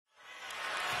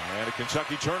a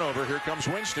Kentucky turnover. Here comes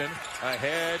Winston.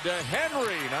 Ahead,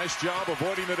 Henry. Nice job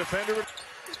avoiding the defender.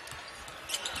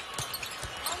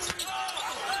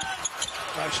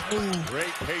 Nice move.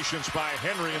 Great patience by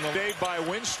Henry in the day by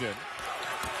Winston.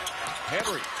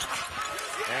 Henry.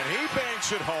 And he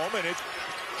banks it home, and it's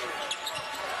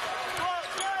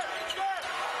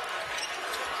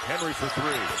Henry for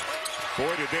three.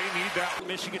 Boy, did they need that.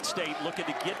 Michigan State looking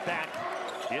to get back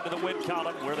into the win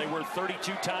column where they were 32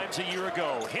 times a year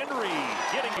ago. Henry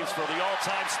getting his for the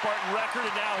all-time Spartan record,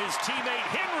 and now his teammate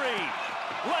Henry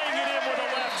laying it in with a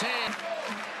left hand.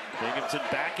 Binghamton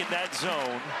back in that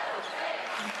zone.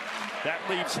 That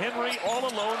leaves Henry all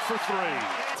alone for three.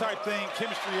 Type thing,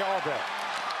 chemistry all day.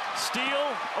 Steal,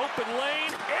 open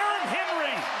lane, Aaron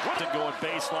Henry. Going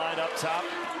baseline up top.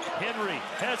 Henry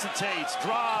hesitates,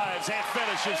 drives, and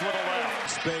finishes with a left.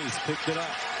 Space, picked it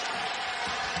up.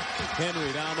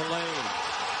 Henry down the lane.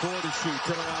 4 to shoot,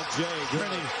 turn around Jay.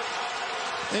 Gritty.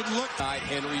 It looked.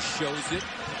 Henry shows it,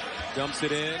 dumps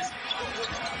it in,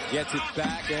 gets it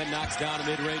back, and knocks down a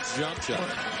mid-range jump shot.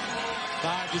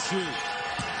 5 to shoot.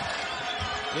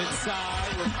 Inside,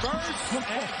 reverse.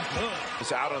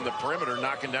 It's out on the perimeter,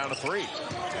 knocking down a three.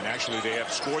 And actually, they have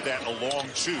scored that in a long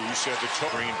two, said the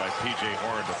screen by P.J.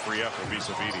 Horn to free up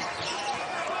Obisavidi.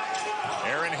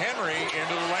 Aaron Henry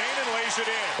into the lane and lays it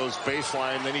in. Goes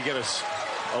baseline, then you get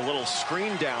a little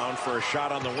screen down for a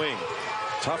shot on the wing.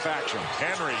 Tough action.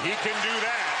 Henry, he can do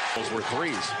that. Those were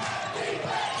threes.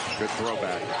 Good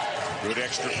throwback. Good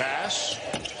extra pass.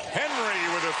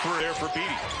 Henry with a three there for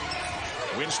Beatty.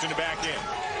 Winston back in.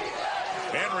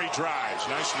 Henry drives.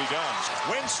 Nicely done.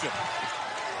 Winston.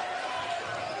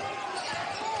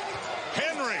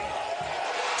 Henry.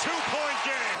 2-point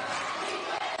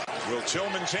game. Will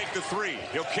Tillman take the three?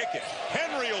 He'll kick it.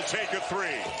 Henry will take a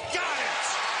three. Got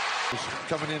it!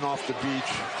 Coming in off the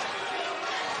beach.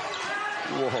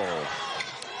 Whoa.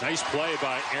 Nice play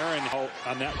by Aaron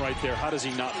on that right there. How does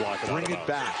he not block it? Bring it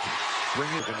back. Bring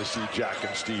it in to see Jack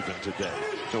and Steven today.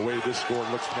 The way this score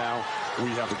looks now, we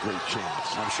have a great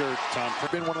chance. I'm sure Tom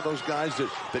been one of those guys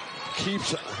that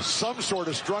keeps some sort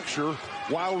of structure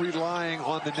while relying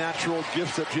on the natural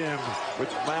gifts of Jim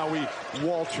with Maui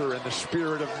Walter and the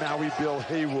spirit of Maui Bill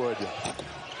Haywood.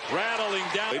 Rattling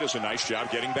down. He does a nice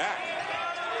job getting back.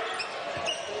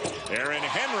 Aaron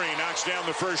Henry knocks down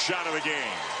the first shot of the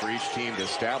game. For each team to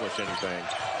establish anything.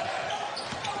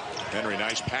 Henry,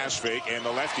 nice pass fake, and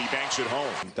the lefty banks it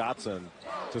home. Dotson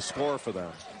to score for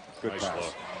them. Good nice pass.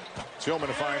 Look. Tillman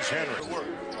finds Henry.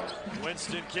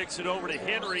 Winston kicks it over to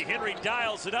Henry. Henry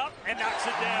dials it up and knocks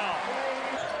it down.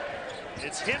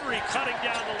 It's Henry cutting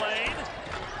down the lane.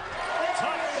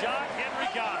 Tough shot. Henry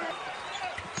got it.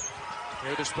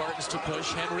 Here the Spartans to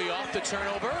push. Henry off the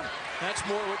turnover. That's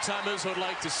more what Tom Izzo would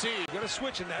like to see. You got to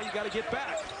switch, and now you got to get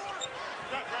back.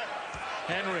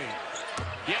 Henry.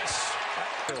 Yes.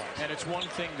 And it's one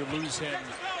thing to lose him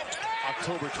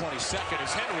October 22nd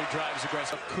as Henry drives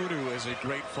aggressive. Kudu is a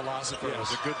great philosopher. Yes. It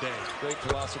was a good day. Great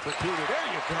philosopher, Kudu. There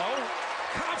you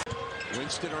go.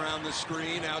 Winston around the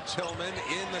screen. Now Tillman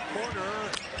in the corner.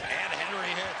 And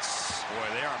Henry hits. Boy,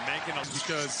 they are making them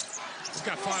because he's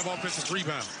got 5 offensive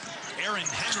rebounds. Aaron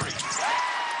Henry.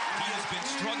 He has been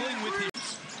struggling with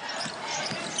his.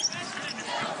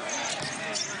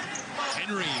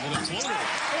 Henry with a floater.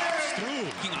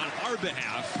 Through. On our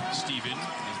behalf, Steven,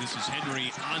 as this is Henry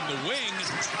on the wing.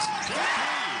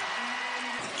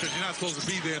 Because you're not supposed to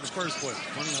be there in the first place.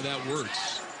 Funny how that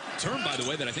works. Term, by the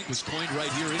way, that I think was coined right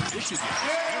here in Michigan.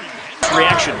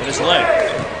 Reaction with his leg.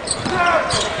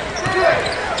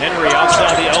 Henry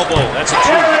outside the elbow. That's a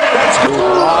two.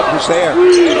 Rob was there.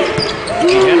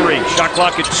 Henry, shot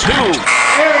clock at 2.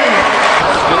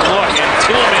 Good look, and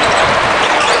Tillman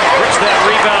puts that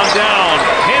rebound down.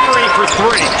 Henry for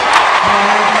 3.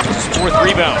 His 4th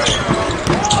rebound.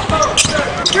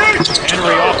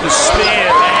 Henry off the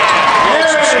spin.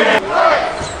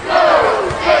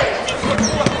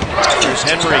 Here's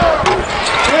Henry.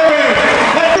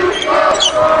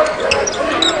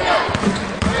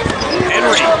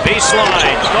 Henry,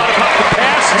 baseline. Thought about the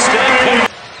pass instead.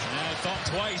 Thought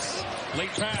twice.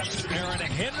 Late pass. Aaron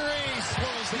Henry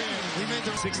swirls it in. We made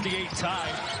the 68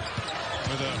 tie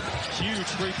with a huge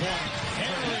 3-point.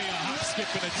 Henry, a hop, skip,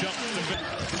 and a jump.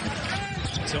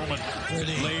 Tillman,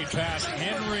 laid pass.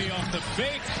 Henry off the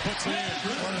fake, puts it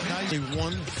in.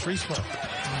 One free throw.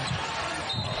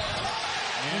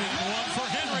 And one for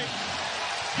Henry.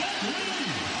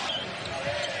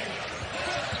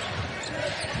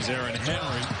 Here's Aaron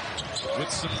Henry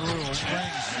with some room.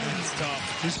 It's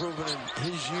tough. He's proven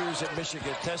in his years at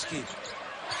Michigan. Teskey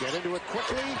get into it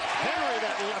quickly. Henry,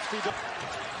 that lefty.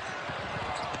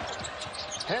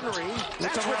 Henry,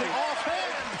 that's with the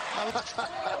offhand.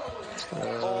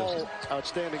 All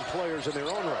outstanding players in their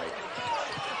own right.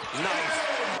 Nice.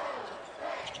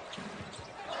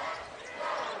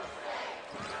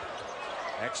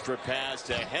 Extra pass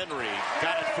to Henry.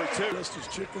 Got it for two. Rest his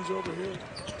chickens over here.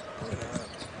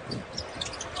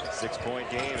 6-point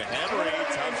game. Henry,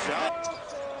 tough shot.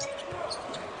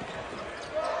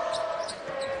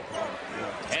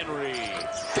 Henry,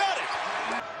 got it!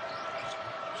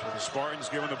 So the Spartans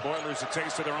giving the Boilers a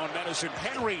taste of their own medicine.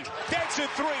 Henry, that's a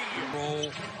three.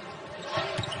 Roll.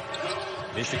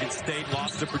 Michigan State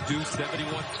lost to Purdue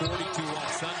 71-42 on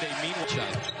Sunday.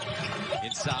 Meanwhile,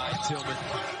 inside Tillman.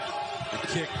 The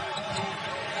kick.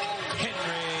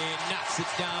 Henry knocks it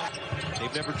down.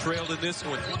 They've never trailed in this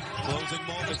one. Closing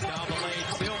moments down the lane.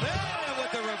 Tillman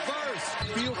with the reverse.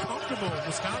 Feel comfortable.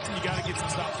 Wisconsin, you got to get some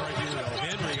stops right here, though.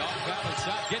 Henry off balance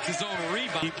shot, gets his own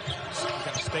rebound. You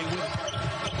got to stay with it.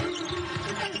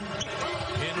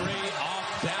 Henry off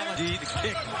balance. The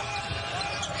kick.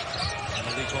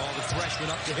 Penalty call, the freshman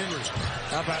up to Henry.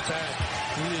 How about that?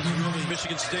 He is really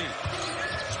Michigan State.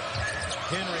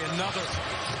 Henry, another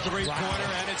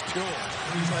three-pointer, and it's good.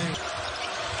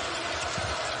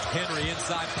 Henry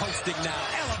inside, posting now.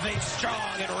 Elevates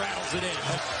strong and rattles it in.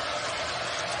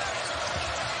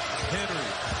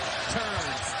 Henry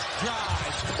turns,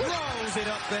 drives, throws it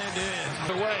up and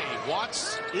in. The way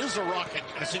Watts is a rocket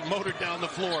as he motored down the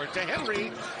floor to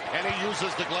Henry, and he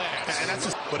uses the glass. And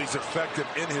that's but he's effective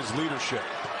in his leadership.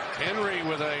 Henry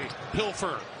with a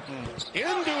pilfer.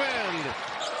 End to end.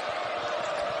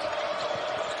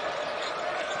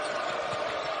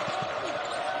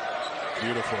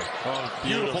 Beautiful. Oh,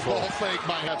 beautiful ball fake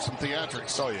might have some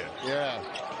theatrics. Oh, yeah. Yeah.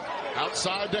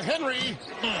 Outside to Henry.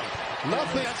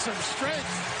 Nothing. Got some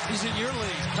strength. He's in your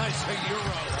league. Nice Euro.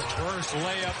 First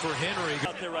layup for Henry.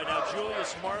 Out there right now,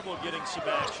 Julius Marble getting some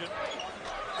action.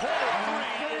 Corner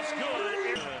three is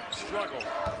good. Struggle.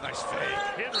 Nice fade.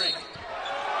 Henry.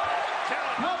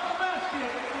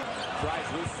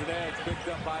 Tries loose and edge, picked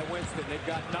up by Winston. They've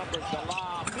got numbers. The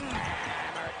lob.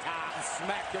 Hammer time.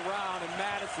 Smacked around in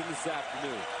Madison this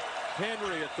afternoon.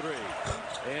 Henry a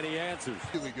three. And he answers.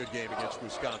 Really good game against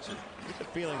Wisconsin. I get the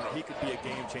feeling that he could be a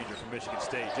game changer for Michigan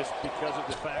State just because of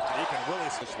the fact that he can really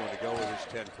This one to go with his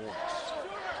 10 points.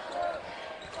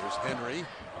 There's Henry.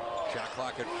 Shot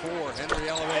clock at 4. Henry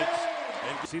elevates.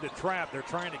 And see the trap. They're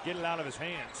trying to get it out of his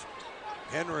hands.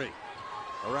 Henry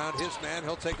around his man.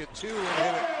 He'll take it 2 and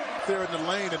hit it There in the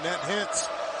lane, and that hits.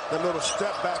 That little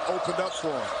step back opened up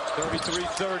for him.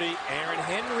 33-30. Aaron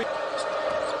Henry.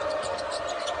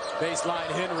 Baseline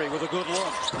Henry with a good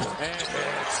look. And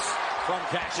it's from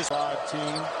Cassius. 5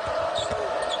 team.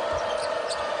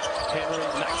 Henry,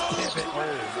 nice pivot.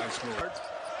 Nice move.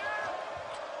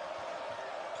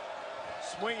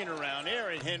 swinging around.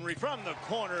 Aaron Henry from the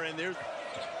corner, and there's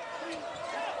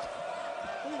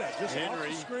Look at that, just Henry.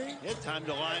 off the screen. He had time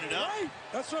to line it up. Right.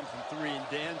 That's what From three, and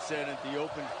Dan said at the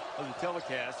open of the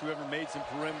telecast, whoever made some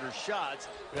perimeter shots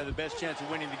would have the best chance of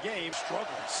winning the game. struggled.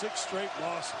 6 straight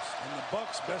losses. And the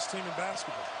Bucks, best team in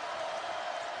basketball.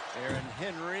 Aaron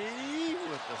Henry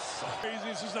with the Crazy,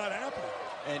 this is not happening.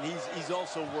 and he's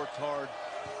also worked hard,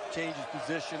 changed his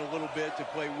position a little bit to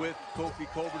play with Kofi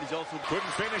Colbert. He's also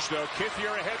Couldn't finish, though.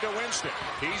 Kithier ahead to Winston.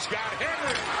 He's got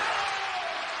Henry.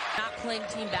 Not playing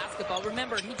team basketball.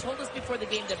 Remember, he told us before the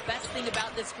game the best thing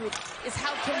about this group is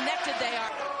how connected they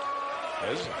are.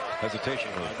 There's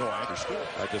hesitation. No, I understood.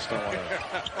 I just don't want to.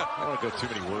 I don't want to go too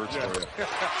many words for you.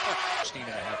 16 and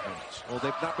a half minutes. Well,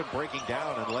 they've not been breaking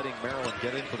down and letting Maryland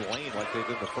get into the lane like they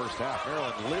did in the first half.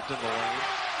 Maryland lived in the lane.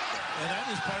 And that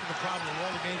is part of the problem of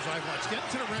all the games I've watched.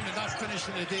 Getting to the rim and not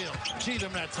finishing the deal. See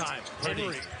them that time.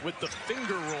 Henry with the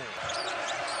finger roll.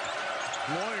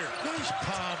 Lawyer. Nice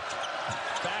pump.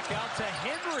 Back out to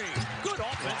Henry. Good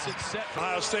offensive set.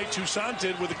 Ohio State Tucson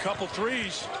did with a couple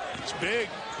threes. It's big.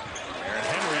 Aaron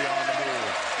Henry on the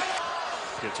move.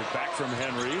 Gets it back from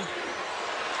Henry.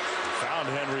 Found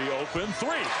Henry open.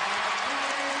 Three.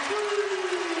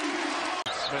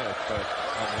 Smith, but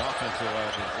on the offensive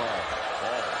end as well.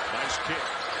 Ball. Nice kick.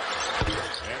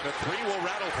 And the three will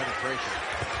rattle. Penetration.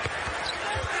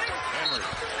 Henry.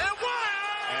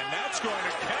 And that's going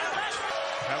to count.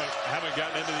 Haven't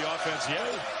gotten into the offense yet.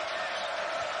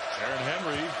 Aaron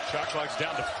Henry, shot clock's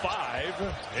down to 5.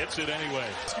 Hits it anyway.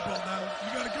 Basketball now.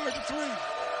 You got to guard the three.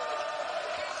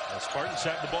 The Spartans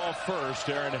have the ball first.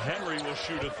 Aaron Henry will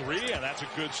shoot a 3, and that's a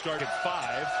good start at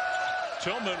 5.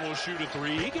 Tillman will shoot a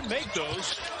 3. He can make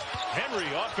those. Henry,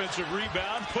 offensive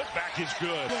rebound. Put back is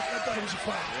good. Look, I thought it was a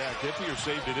foul. Yeah, Kithier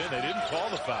saved it in. They didn't call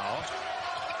the foul.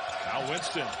 Now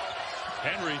Winston.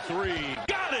 Henry 3.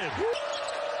 Got it!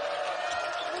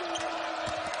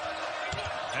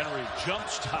 Henry jump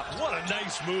stop. What a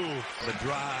nice move. The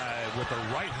drive with the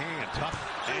right hand. Tough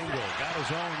angle. Got his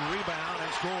own rebound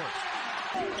and scores.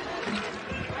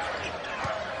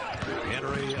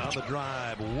 Henry on the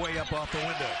drive. Way up off the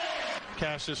window.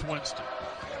 Cassius Winston.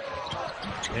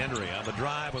 Henry on the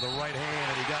drive with the right hand,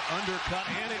 and he got undercut,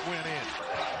 and it went in.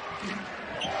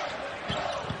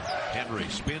 Henry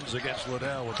spins against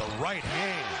Liddell with the right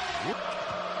hand.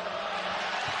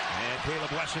 And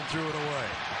Caleb Wesson threw it away.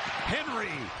 Henry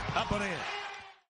up and in.